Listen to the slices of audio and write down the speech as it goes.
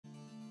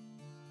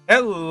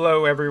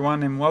Hello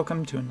everyone and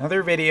welcome to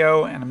another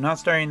video, and I'm not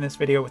starting this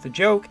video with a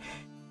joke.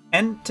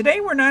 And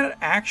today we're not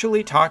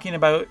actually talking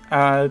about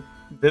the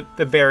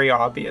very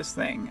obvious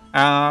thing.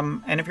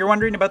 And if you're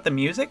wondering about the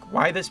music,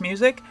 why this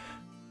music?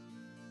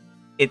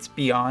 It's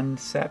beyond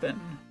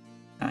 7.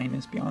 9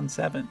 is beyond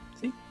 7,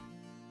 see?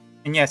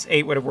 And yes,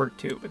 8 would have worked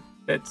too, but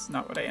that's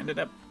not what I ended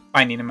up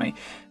finding in my...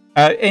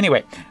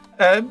 Anyway,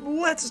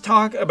 let's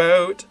talk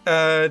about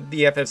the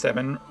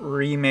FF7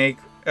 remake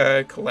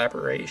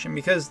collaboration,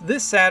 because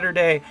this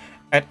Saturday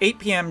at 8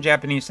 p.m.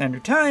 Japanese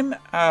Standard Time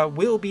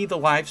will be the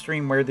live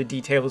stream where the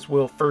details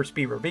will first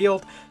be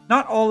revealed.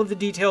 Not all of the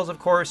details, of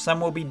course.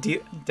 Some will be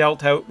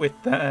dealt out with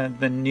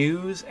the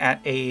news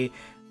at the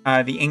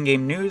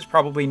in-game news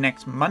probably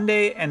next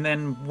Monday, and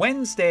then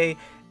Wednesday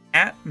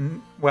at,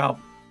 well,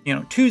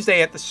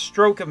 Tuesday at the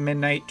stroke of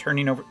midnight,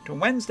 turning over to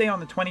Wednesday on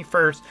the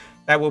 21st.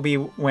 That will be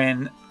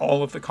when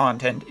all of the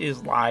content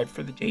is live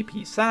for the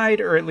JP side,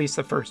 or at least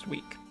the first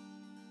week.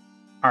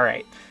 All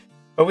right,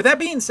 but with that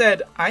being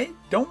said, I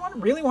don't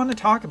really want to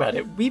talk about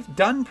it. We've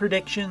done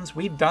predictions,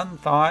 we've done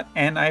thought,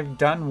 and I've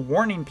done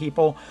warning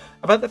people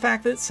about the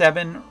fact that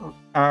 7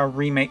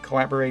 remake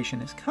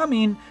collaboration is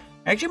coming.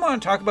 I actually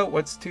want to talk about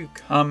what's to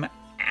come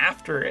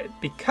after it,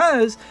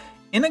 because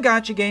in a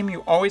gacha game,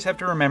 you always have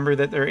to remember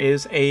that there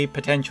is a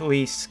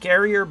potentially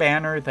scarier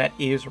banner that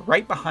is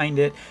right behind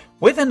it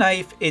with a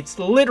knife. It's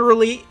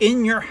literally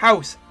in your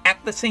house at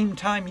the same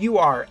time you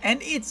are,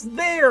 and it's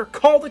there.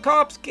 Call the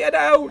cops, get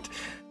out.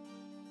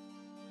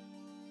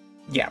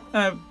 Yeah,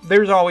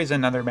 there's always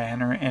another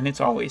banner, and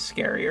it's always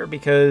scarier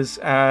because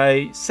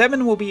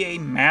 7 will be a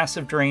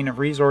massive drain of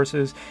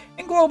resources,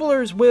 and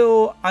Globalers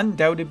will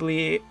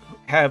undoubtedly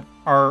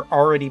are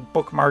already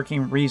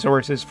bookmarking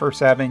resources for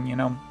 7.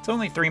 It's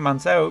only 3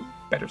 months out.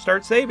 Better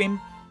start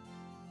saving.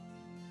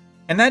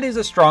 And that is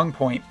a strong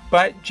point,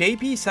 but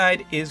JP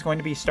side is going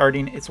to be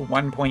starting its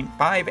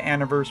 1.5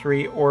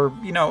 anniversary, or,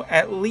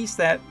 at least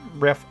that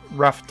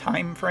rough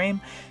time frame.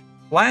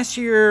 Last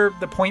year,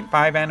 the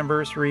 0.5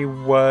 anniversary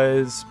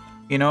was,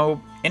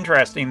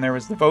 interesting. There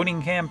was the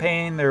voting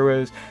campaign, there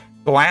was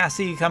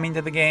Glassy coming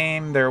to the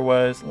game, there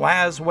was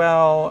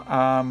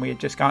Laswell, we had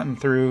just gotten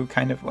through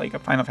kind of like a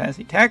Final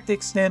Fantasy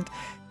Tactics stint,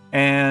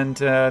 and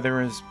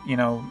there was,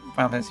 Final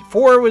Fantasy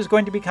IV was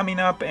going to be coming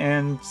up,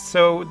 and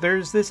so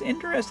there's this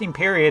interesting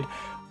period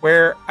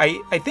where I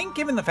think,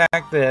 given the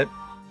fact that,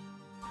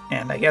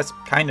 and I guess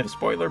kind of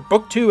spoiler,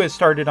 Book 2 has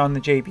started on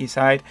the JP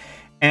side,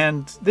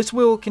 and this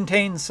will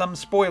contain some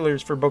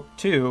spoilers for Book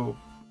 2,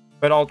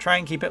 but I'll try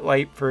and keep it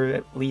light for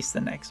at least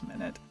the next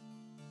minute.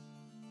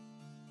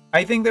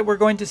 I think that we're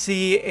going to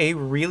see a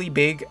really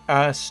big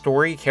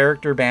story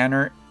character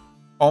banner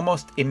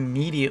almost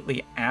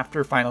immediately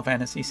after Final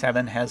Fantasy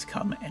VII has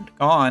come and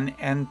gone,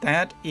 and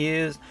that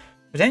is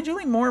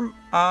potentially more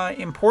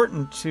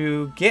important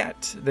to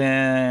get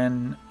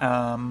than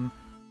 7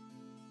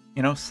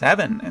 and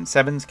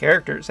 7's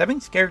characters.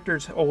 7's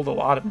characters hold a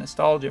lot of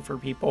nostalgia for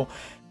people,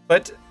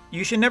 but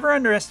you should never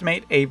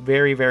underestimate a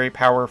very, very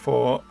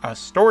powerful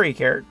story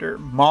character.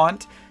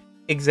 Mont,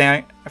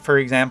 for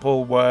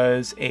example,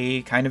 was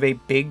a kind of a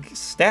big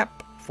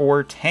step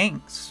for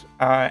tanks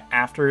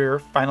after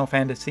Final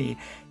Fantasy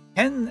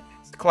X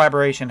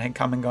collaboration had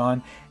come and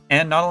gone.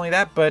 And not only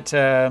that, but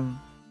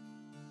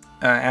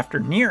after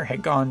Nier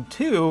had gone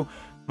too,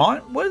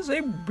 Mont was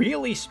a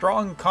really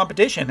strong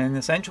competition and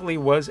essentially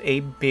was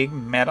a big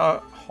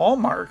meta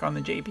hallmark on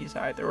the JP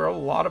side. There were a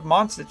lot of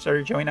Monts that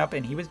started showing up,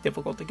 and he was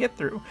difficult to get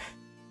through.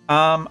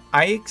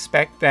 I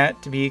expect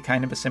that to be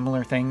kind of a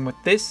similar thing with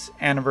this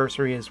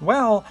anniversary as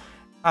well.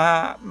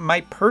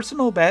 My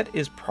personal bet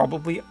is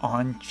probably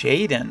on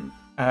Jaden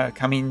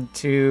coming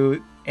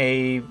to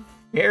a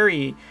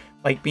very,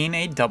 being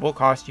a double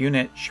cost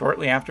unit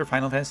shortly after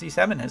Final Fantasy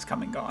VII has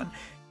come and gone.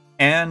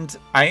 And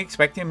I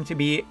expect him to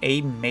be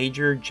a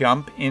major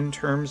jump in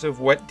terms of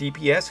what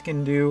DPS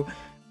can do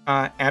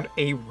at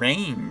a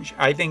range.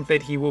 I think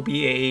that he will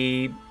be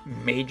a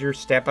major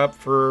step up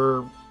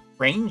for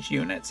range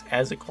units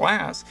as a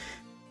class.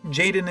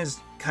 Jaden is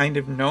kind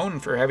of known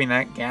for having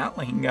that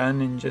Gatling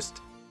gun, and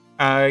just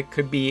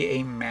could be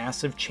a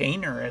massive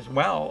chainer as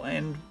well,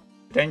 and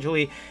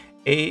potentially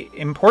a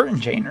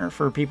important chainer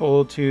for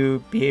people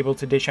to be able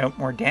to dish out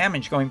more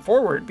damage going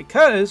forward,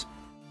 because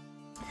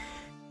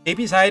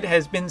JP side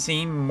has been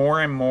seeing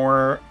more and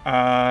more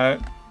high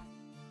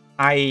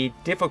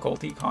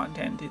difficulty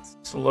content. It's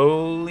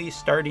slowly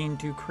starting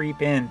to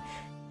creep in.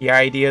 The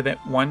idea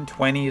that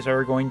 120s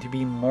are going to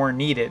be more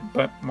needed,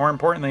 but more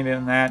importantly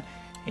than that,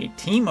 a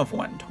team of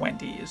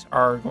 120s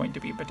are going to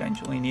be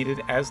potentially needed,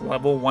 as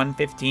level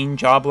 115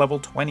 job level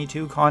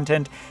 22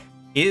 content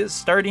is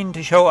starting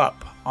to show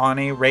up on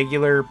a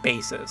regular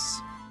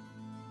basis.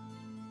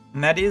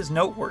 And that is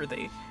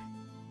noteworthy.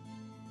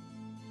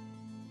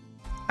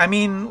 I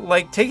mean,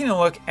 taking a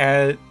look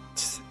at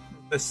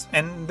this,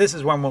 and this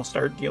is when we'll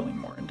start dealing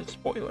more into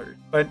spoilers,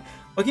 but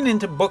looking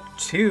into Book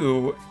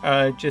 2,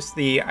 just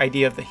the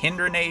idea of the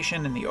Hindra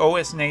Nation and the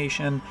OS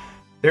Nation,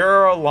 there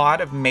are a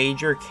lot of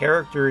major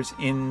characters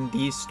in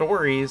these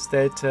stories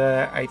that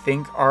I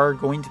think are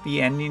going to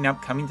be ending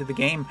up coming to the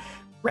game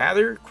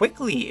rather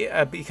quickly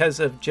because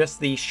of just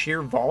the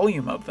sheer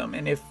volume of them.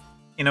 And if,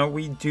 you know,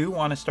 we do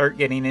want to start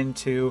getting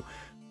into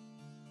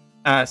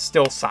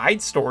still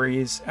side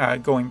stories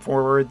going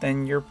forward,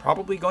 then you're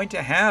probably going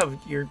to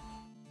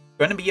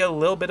be a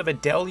little bit of a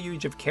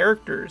deluge of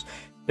characters.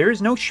 There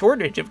is no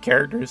shortage of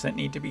characters that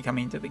need to be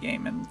coming to the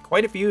game, and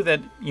quite a few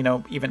that, you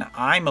know, even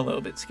I'm a little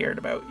bit scared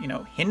about. You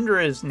know,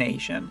 Hindra's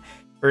Nation,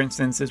 for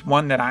instance, is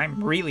one that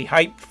I'm really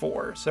hyped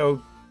for.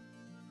 So,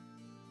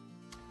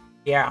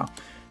 yeah.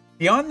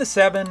 Beyond the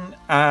 7,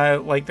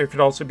 like, there could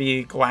also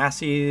be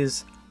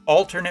Glassy's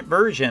alternate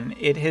version.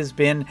 It has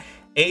been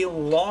a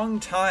long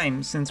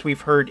time since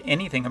we've heard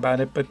anything about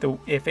it, but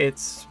if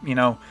it's, you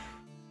know,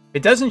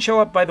 it doesn't show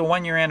up by the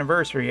 1-year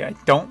anniversary, I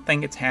don't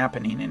think it's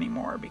happening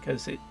anymore,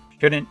 because it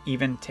shouldn't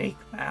even take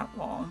that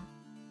long.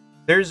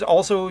 There's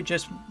also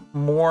just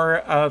more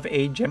of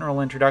a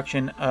general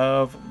introduction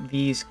of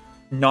these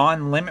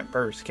non-Limit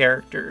Burst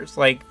characters,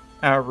 like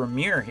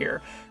Ramir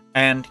here,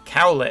 and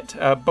Cowlet.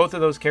 Both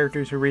of those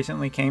characters who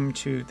recently came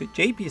to the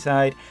JP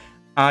side,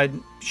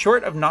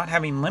 short of not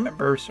having Limit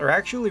Bursts, are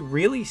actually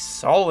really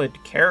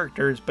solid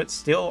characters, but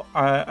still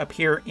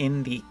appear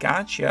in the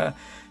gacha,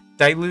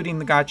 diluting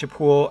the gacha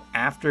pool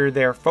after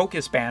their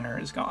focus banner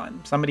is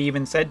gone. Somebody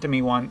even said to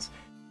me once,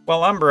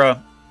 well,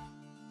 Umbra,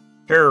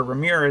 sure,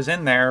 Ramir is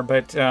in there,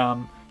 but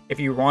if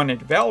you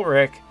wanted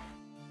Velric,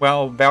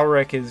 well,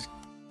 Velric is,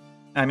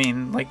 I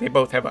mean, like, they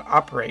both have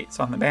up rates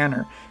on the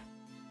banner.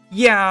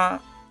 Yeah,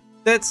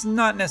 that's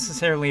not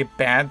necessarily a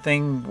bad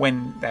thing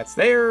when that's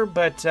there,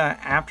 but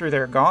after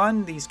they're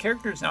gone, these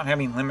characters not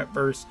having Limit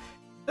Burst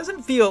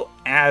doesn't feel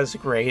as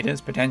great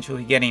as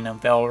potentially getting a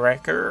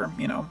Velric or,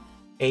 you know,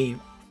 a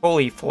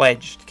fully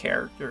fledged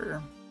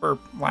character, for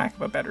lack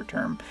of a better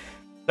term.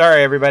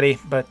 Sorry, everybody,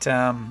 but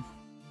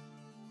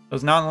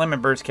those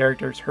non-Limit Burst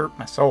characters hurt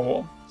my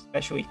soul,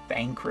 especially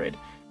Thancred.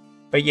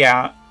 But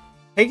yeah,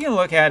 taking a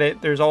look at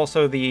it, there's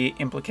also the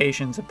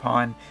implications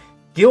upon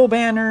guild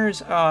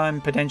banners,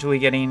 potentially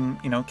getting,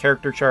 you know,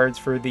 character shards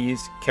for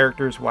these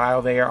characters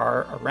while they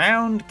are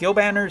around. Gold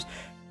banners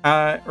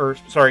are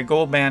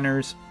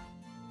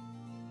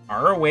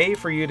a way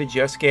for you to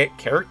just get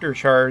character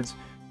shards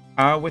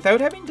without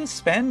having to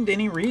spend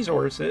any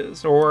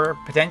resources or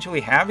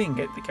potentially having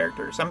get the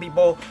character. Some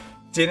people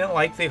didn't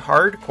like the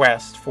hard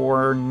quest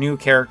for new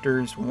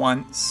characters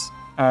once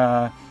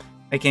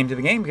they came to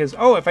the game because,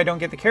 oh, if I don't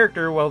get the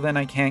character, well, then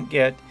I can't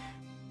get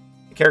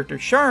the character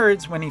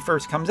shards when he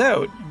first comes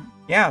out.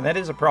 Yeah, that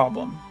is a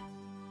problem.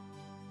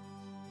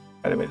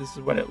 By the way, this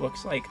is what it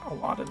looks like a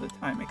lot of the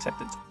time,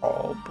 except it's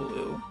all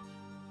blue.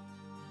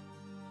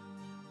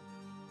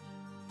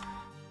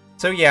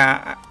 So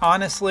yeah,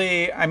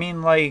 honestly, I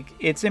mean, like,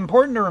 it's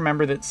important to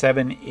remember that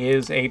 7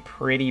 is a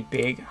pretty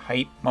big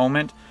hype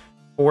moment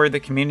for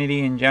the community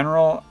in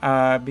general,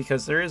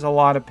 because there is a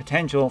lot of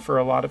potential for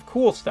a lot of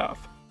cool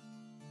stuff.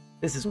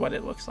 This is what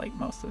it looks like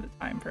most of the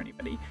time for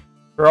anybody.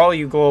 For all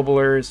you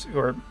globalers who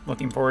are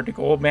looking forward to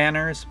gold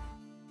banners,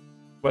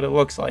 what it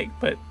looks like,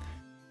 but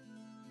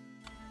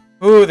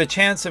ooh, the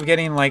chance of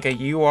getting like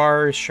a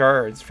UR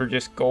shards for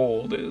just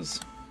gold is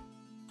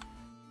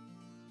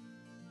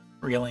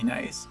really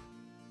nice.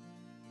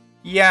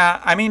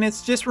 Yeah, I mean,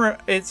 it's just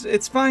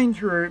it's fine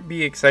to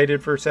be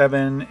excited for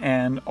 7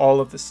 and all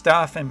of the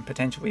stuff and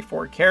potentially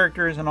 4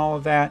 characters and all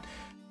of that,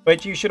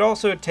 but you should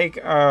also take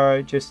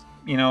just,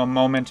 you know, a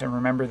moment and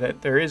remember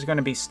that there is going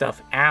to be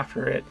stuff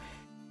after it,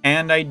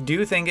 and I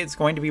do think it's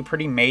going to be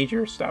pretty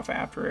major stuff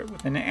after it.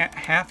 With an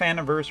half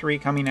anniversary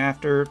coming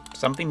after,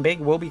 something big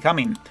will be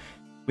coming.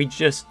 We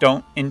just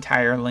don't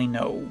entirely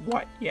know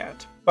what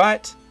yet,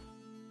 but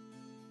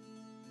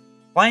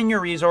plan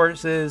your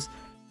resources.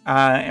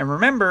 And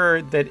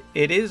remember that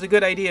it is a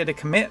good idea to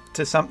commit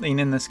to something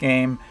in this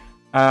game,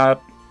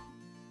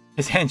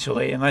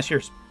 essentially, unless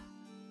you're,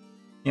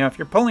 you know, if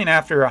you're pulling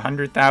after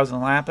 100,000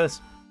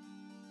 Lapis,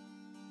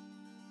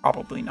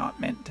 probably not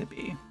meant to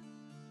be.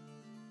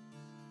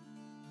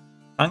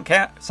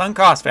 Sunk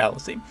cost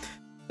fallacy.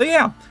 So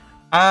yeah,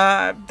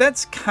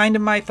 that's kind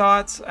of my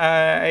thoughts.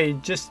 I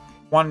just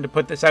wanted to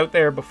put this out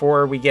there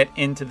before we get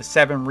into the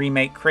 7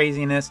 remake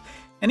craziness.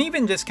 And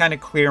even just kind of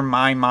clear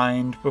my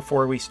mind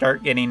before we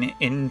start getting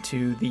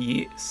into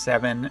the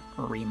 7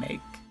 remake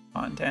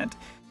content.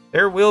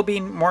 There will be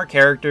more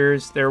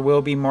characters, there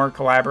will be more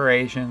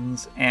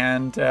collaborations,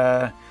 and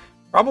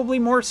probably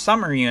more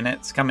summer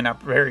units coming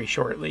up very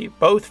shortly,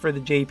 both for the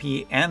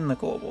JP and the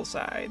global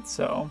side.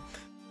 So,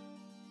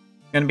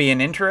 it's going to be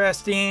an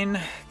interesting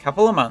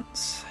couple of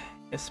months,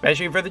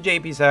 especially for the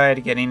JP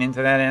side, getting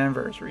into that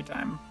anniversary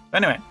time.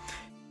 But anyway,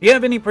 if you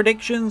have any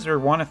predictions or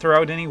want to throw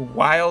out any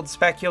wild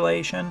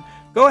speculation,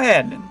 go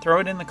ahead and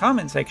throw it in the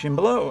comment section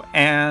below.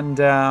 And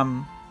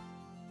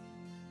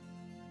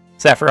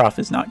Sephiroth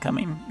is not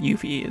coming.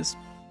 Yuffie is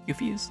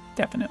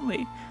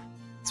definitely.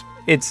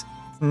 It's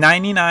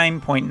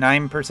 99.9%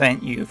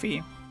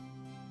 Yuffie.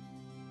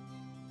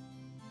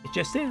 It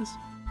just is.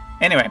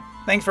 Anyway,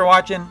 thanks for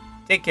watching.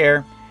 Take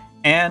care.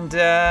 And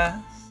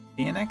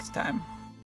see you next time.